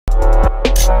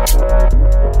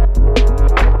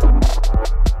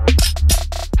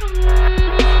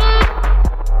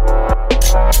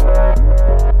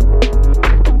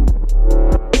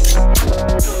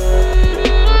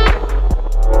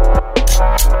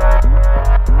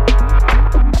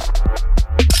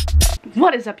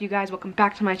What is up, you guys? Welcome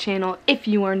back to my channel. If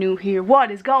you are new here,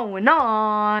 what is going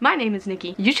on? My name is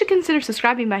Nikki. You should consider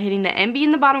subscribing by hitting the MB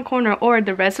in the bottom corner or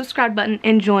the red subscribe button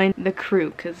and join the crew,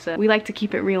 because we like to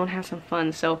keep it real and have some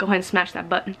fun, so go ahead and smash that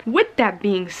button. With that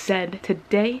being said,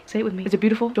 today, say it with me, it's a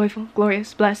beautiful, joyful,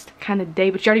 glorious, blessed kind of day,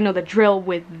 but you already know the drill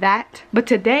with that. But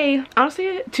today,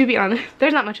 honestly, to be honest,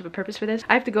 there's not much of a purpose for this.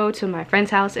 I have to go to my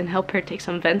friend's house and help her take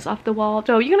some vents off the wall.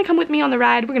 So you're gonna come with me on the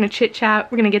ride. We're gonna chit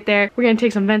chat. We're gonna get there. We're gonna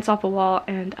take some vents off the wall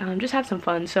and just have some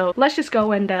fun. So let's just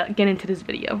go and get into this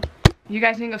video. You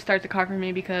guys can go start the car for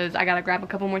me because I gotta grab a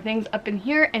couple more things up in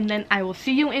here, and then I will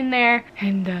see you in there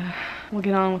and we'll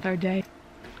get on with our day.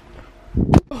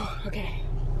 Oh, okay.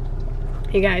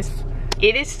 Hey guys,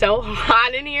 it is so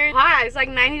hot in here. Hot, it's like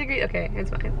 90 degrees. Okay, it's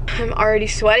fine. I'm already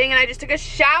sweating and I just took a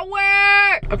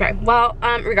shower. Okay, well,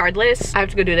 regardless, I have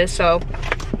to go do this, so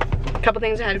a couple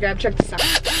things I had to grab. Check this out.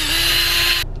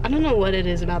 I don't know what it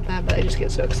is about that, but I just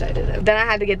get so excited. Then I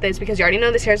had to get this because you already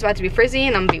know this hair is about to be frizzy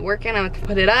and I'm gonna be working. I'm gonna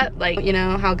put it up, like, you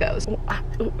know how it goes.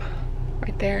 Ooh,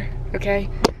 right there, okay?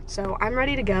 So I'm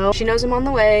ready to go. She knows I'm on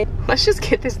the way. Let's just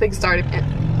get this thing started.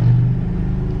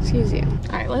 Excuse you.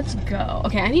 All right, let's go.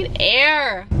 Okay, I need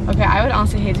air. Okay, I would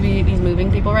honestly hate to be these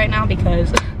moving people right now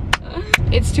because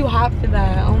it's too hot for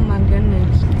that. Oh my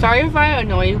goodness. Sorry if I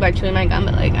annoy you by chewing my gum,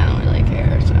 but like, I don't really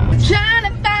care, so.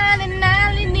 Trying to find an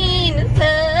island in the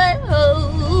sun.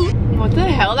 What the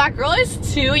hell? That girl is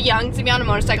too young to be on a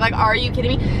motorcycle. Like, are you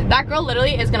kidding me? That girl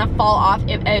literally is gonna fall off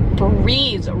if a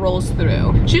breeze rolls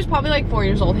through. She was probably like 4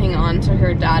 years old, hanging on to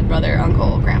her dad, brother,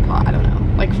 uncle, grandpa, I don't know.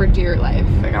 Like, for dear life.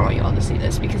 Like, I want you all to see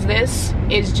this because this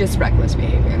is just reckless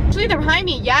behavior. Actually, they're behind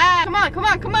me. Yeah, come on, come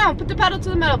on, come on. Put the pedal to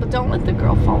the metal, but don't let the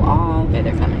girl fall off. Okay,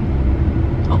 they're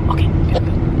coming. Oh, okay.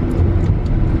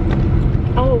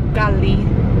 Oh, golly.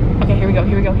 Okay, here we go,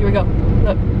 here we go, here we go.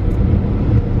 Look.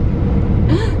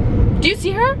 Do you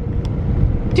see her?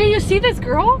 Do you see this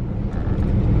girl?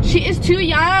 She is too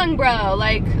young, bro.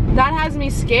 Like, that has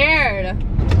me scared.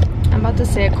 I'm about to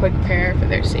say a quick prayer for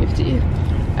their safety.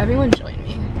 Everyone join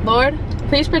me. Lord,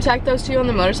 please protect those two on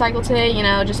the motorcycle today. You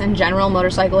know, just in general,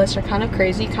 motorcyclists are kind of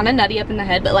crazy, kind of nutty up in the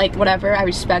head, but like, whatever. I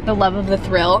respect the love of the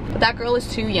thrill. But that girl is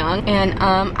too young, and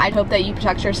I hope that you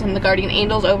protect her, send the guardian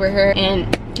angels over her,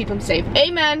 and keep them safe.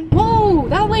 Amen. Whoa,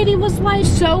 that lady was like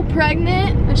so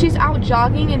pregnant and she's out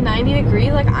jogging in 90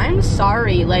 degrees. Like, I'm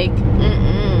sorry, like,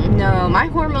 no, my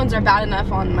hormones are bad enough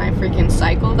on my freaking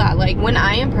cycle that like when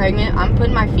I am pregnant, I'm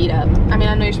putting my feet up. I mean,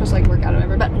 I know you're supposed to like work out or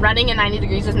whatever, but running in 90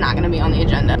 degrees is not gonna be on the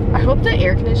agenda. I hope the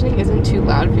air conditioning isn't too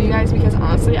loud for you guys because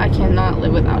honestly, I cannot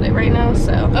live without it right now,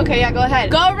 so. Okay, yeah, go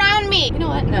ahead. Go around me. You know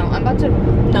what? No, I'm about to,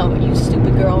 no, you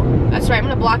stupid girl. That's right, I'm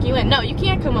gonna block you in. No, you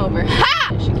can't come over.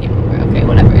 Ha! She came over, okay,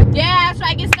 whatever. Yeah, that's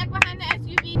right, get stuck behind the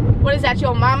SUV. What is that,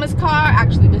 your mama's car?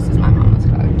 Actually, this is my mama's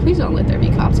car. Please don't let there be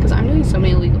cops because I'm doing so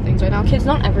many illegal things right now. Kids,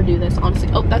 don't ever do this, honestly.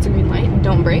 Oh, that's a green light.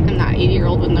 Don't break. I'm that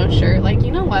 80-year-old with no shirt. Like,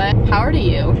 you know what? Power to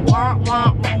you. Wah,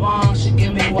 wah, wah, she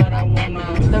give me what I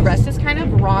wanna. The rest is kind of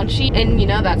raunchy, and you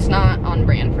know that's not on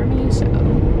brand for me, so.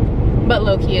 But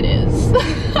low-key it is.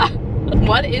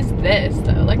 What is this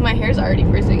though? Like, my hair's already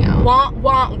frizzing out. Wah,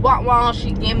 wah, wah, wah,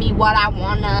 she give me what I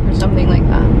wanna. Or something like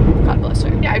that. God bless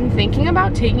her. Yeah, I'm thinking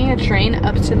about taking a train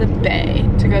up to the bay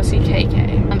to go see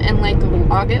KK. And like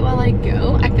vlog it while I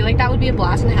go. I feel like that would be a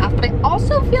blast and a half. But I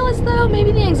also feel as though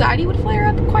maybe the anxiety would flare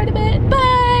up quite a bit.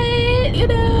 But, you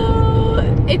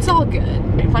know, it's all good.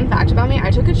 Fun fact about me,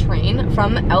 I took a train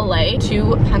from LA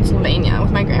to Pennsylvania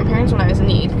with my grandparents when I was in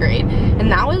the 8th grade.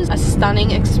 And that was a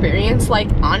stunning experience. Like,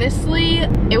 honestly,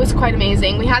 it was quite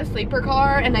amazing. We had a sleeper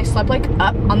car and I slept like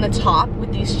up on the top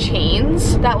with these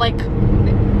chains that like,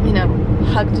 you know,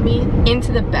 hugged me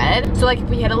into the bed. So like if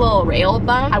we hit a little rail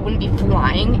bump, I wouldn't be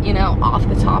flying, you know, off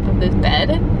the top of this bed.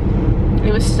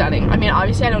 It was stunning. I mean,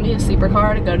 obviously I don't need a sleeper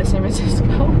car to go to San Francisco.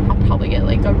 I'll probably get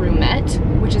like a roomette,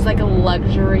 which is like a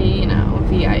luxury, you know,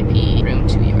 VIP room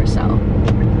to yourself.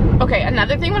 Okay,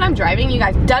 another thing when I'm driving, you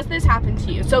guys, does this happen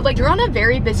to you? So like you're on a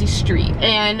very busy street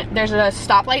and there's a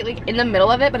stoplight like in the middle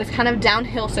of it, but it's kind of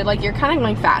downhill, so like you're kind of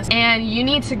going fast and you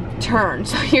need to turn.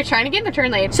 So you're trying to get in the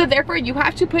turn lane. So therefore you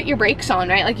have to put your brakes on,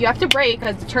 right? Like you have to brake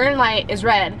because the turn light is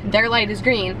red, their light is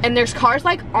green, and there's cars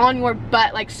like on your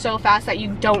butt like so fast that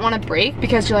you don't want to brake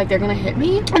because you're like, they're gonna hit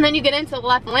me. And then you get into the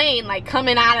left lane like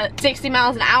coming at 60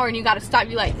 miles an hour and you gotta stop.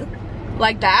 You like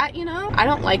that, you know? I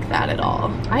don't like that at all.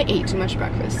 I ate too much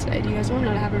breakfast today. Do you guys want to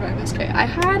know what I had for breakfast? Okay, I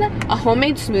had a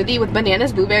homemade smoothie with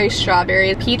bananas, blueberries,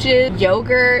 strawberries, peaches,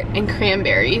 yogurt, and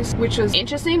cranberries, which was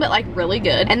interesting but like really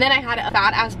good. And then I had a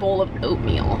fat ass bowl of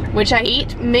oatmeal, which I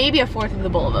ate maybe a fourth of the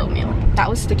bowl of oatmeal. That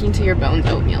was sticking to your bones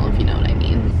oatmeal, if you know what I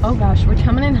mean. Oh gosh, we're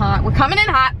coming in hot. We're coming in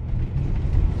hot.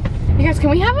 You guys,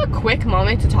 can we have a quick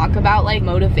moment to talk about like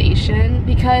motivation?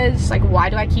 Because like, why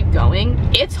do I keep going?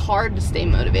 It's hard to stay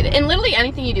motivated in literally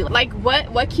anything you do. Like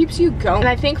what keeps you going? And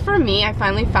I think for me, I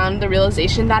finally found the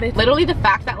realization that it's literally the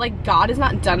fact that like God is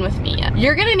not done with me yet.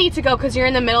 You're gonna need to go because you're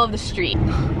in the middle of the street.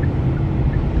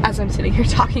 As I'm sitting here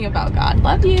talking about God.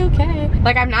 Love you, okay.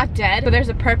 Like, I'm not dead, but there's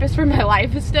a purpose for my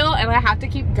life still, and I have to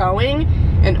keep going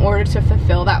in order to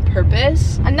fulfill that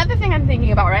purpose. Another thing I'm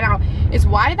thinking about right now is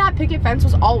why that picket fence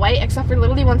was all white except for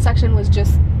literally one section was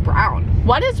just brown.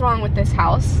 What is wrong with this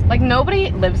house? Like,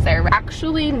 nobody lives there.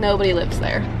 Actually, nobody lives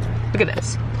there. Look at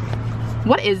this.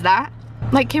 What is that?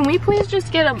 Like, can we please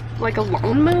just get a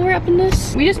lawnmower up in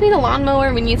this? We just need a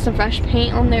lawnmower. We need some fresh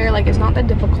paint on there. Like, it's not that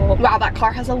difficult. Wow, that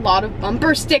car has a lot of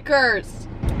bumper stickers.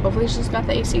 Hopefully it's just got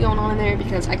the AC going on in there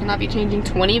because I cannot be changing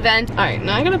 20 vents. All right,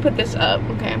 now I gotta put this up.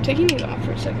 Okay, I'm taking these off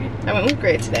for a second. I went with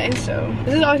gray today, so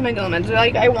this is always my dilemma. Do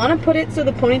I want to put it so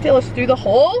the ponytail is through the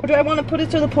hole? Or do I want to put it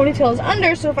so the ponytail is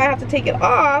under, so if I have to take it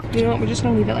off, you know what, we're just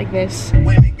gonna leave it like this.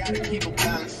 Women gotta keep a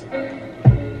balance.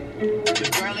 The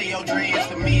girl of your dreams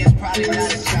to me is probably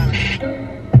not a challenge.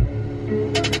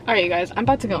 Alright, you guys, I'm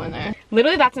about to go in there.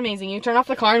 Literally, that's amazing. You turn off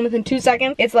the car and within 2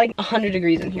 seconds, it's like 100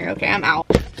 degrees in here. Okay, I'm out.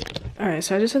 Alright,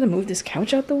 so I just had to move this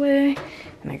couch out the way.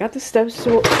 And I got the steps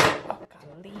so... Oh,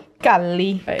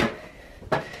 golly. Alright.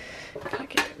 Gotta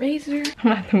get the razor. I'm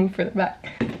gonna have to move further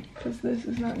back. Because this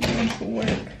is not going to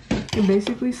work. You're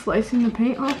basically slicing the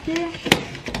paint off here.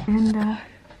 And,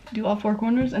 do all 4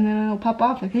 corners and then it'll pop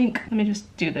off, I think. Let me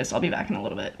just do this. I'll be back in a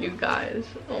little bit. You guys,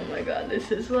 oh my god,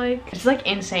 this is like, it's like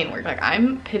insane work. Like,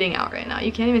 I'm pitting out right now.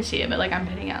 You can't even see it, but like, I'm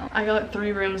pitting out. I got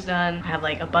 3 rooms done. I have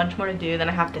like a bunch more to do. Then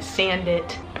I have to sand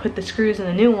it, put the screws in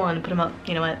the new one, put them up.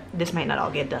 You know what? This might not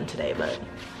all get done today, but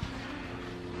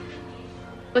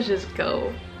let's just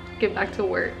go get back to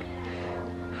work.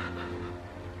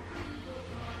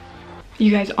 You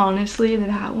guys, honestly,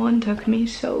 that one took me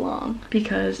so long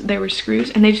because there were screws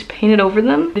and they just painted over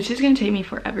them. It's just gonna take me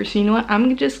forever. So you know what?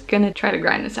 I'm just gonna try to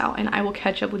grind this out and I will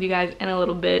catch up with you guys in a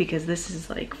little bit because this is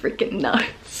like freaking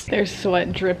nuts. There's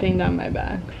sweat dripping down my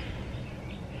back.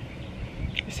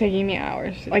 It's taking me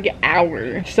hours, like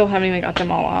hours. Still haven't even got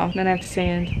them all off. Then I have to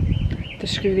sand, to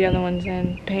screw the other ones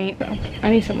in, paint. So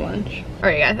I need some lunch. All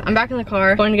right, guys, I'm back in the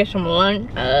car, going to get some lunch.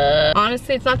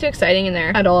 Honestly, it's not too exciting in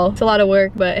there at all. It's a lot of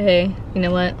work, but hey, you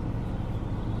know what?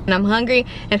 And I'm hungry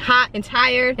and hot and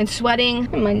tired and sweating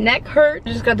and my neck hurts.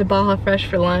 I just got the Baja Fresh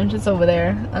for lunch. It's over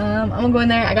there. I'm gonna go in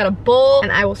there. I got a bowl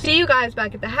and I will see you guys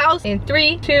back at the house in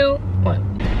 3, 2,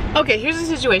 1. Okay, here's the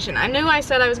situation. I knew I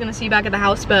said I was gonna see you back at the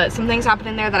house, but some things happened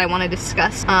in there that I wanna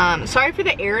discuss. Sorry for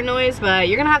the air noise, but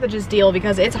you're gonna have to just deal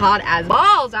because it's hot as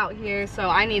balls out here, so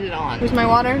I need it on. Here's my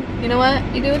water. You know what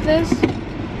you do with this?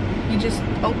 You just,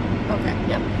 oh, okay,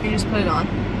 yep. You just put it on.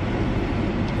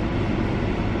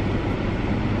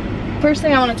 First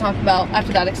thing I want to talk about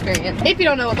after that experience. If you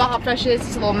don't know what Baja Fresh is,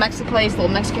 it's a little Mexican place, a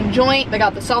little Mexican joint. They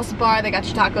got the salsa bar, they got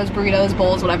your tacos, burritos,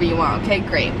 bowls, whatever you want, okay,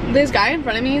 great. This guy in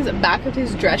front of me's back of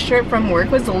his dress shirt from work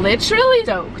was literally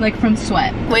soaked, like from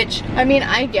sweat. Which, I mean,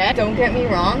 I get, don't get me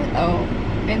wrong. Oh,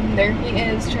 and there he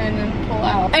is trying to pull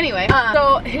out. Anyway,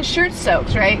 so his shirt's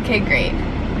soaked, right? Okay, great.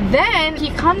 Then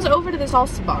he comes over to the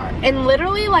salsa bar and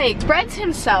literally like spreads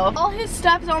himself. All his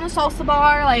stuff is on the salsa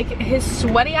bar, like his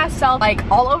sweaty ass self, like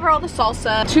all over all the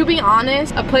salsa. To be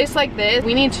honest, a place like this,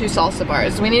 we need 2 salsa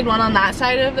bars. We need one on that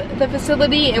side of the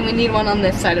facility and we need one on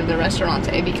this side of the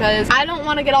restaurante because I don't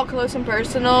want to get all close and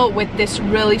personal with this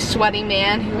really sweaty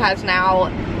man who has now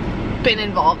been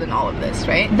involved in all of this,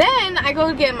 right? Then I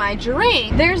go to get my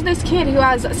drink. There's this kid who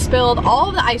has spilled all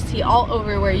of the iced tea all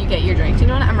over where you get your drinks. You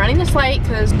know what? I'm running this light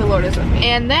because the Lord is with me.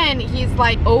 And then he's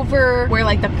like over where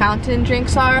like the fountain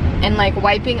drinks are and like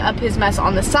wiping up his mess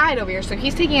on the side over here. So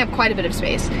he's taking up quite a bit of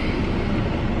space.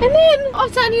 And then all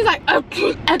of a sudden he's like,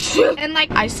 achoo. And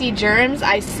like I see germs,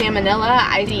 I see salmonella,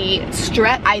 I see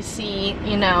strep, I see,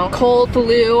 you know, cold,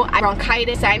 flu,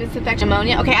 bronchitis, sinus infection,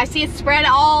 pneumonia. Okay, I see it spread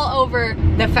all over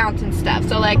the fountain stuff.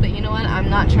 So like, but you know what? I'm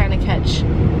not trying to catch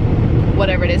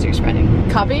whatever it is you're spreading.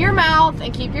 Cover your mouth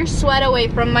and keep your sweat away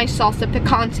from my salsa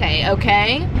picante,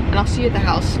 okay? And I'll see you at the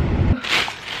house.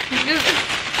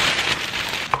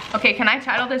 Okay, can I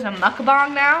title this a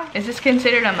mukbang now? Is this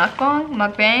considered a mukbang?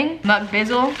 Mukbang?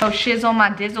 Mukbizzle? Oh, shizzle my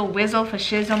dizzle, whizzle for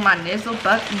shizzle my nizzle,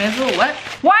 buck mizzle, what?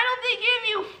 Why don't they give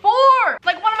you 4?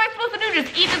 Like, what am I supposed to do?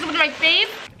 Just eat this with my face?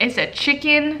 It's a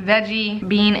chicken, veggie,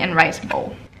 bean, and rice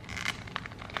bowl.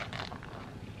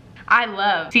 I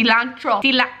love cilantro.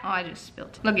 Oh, I just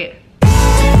spilled it. Look at it.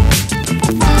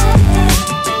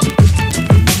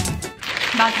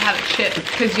 About to have a chip,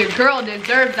 because your girl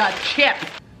deserves a chip.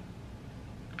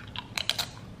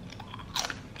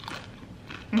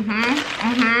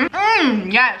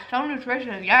 Yes, so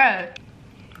nutritious, yes.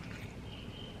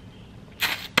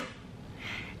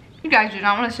 You guys do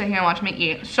not want to sit here and watch me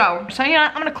eat. So you know,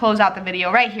 I'm gonna close out the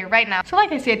video right here, right now. So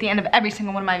like I say at the end of every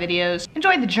single one of my videos,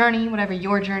 enjoy the journey, whatever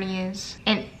your journey is.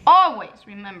 And always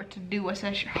remember to do what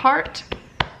sets your heart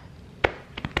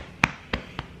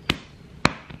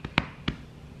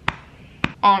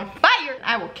on fire.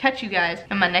 I will catch you guys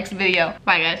in my next video.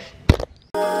 Bye,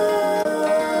 guys.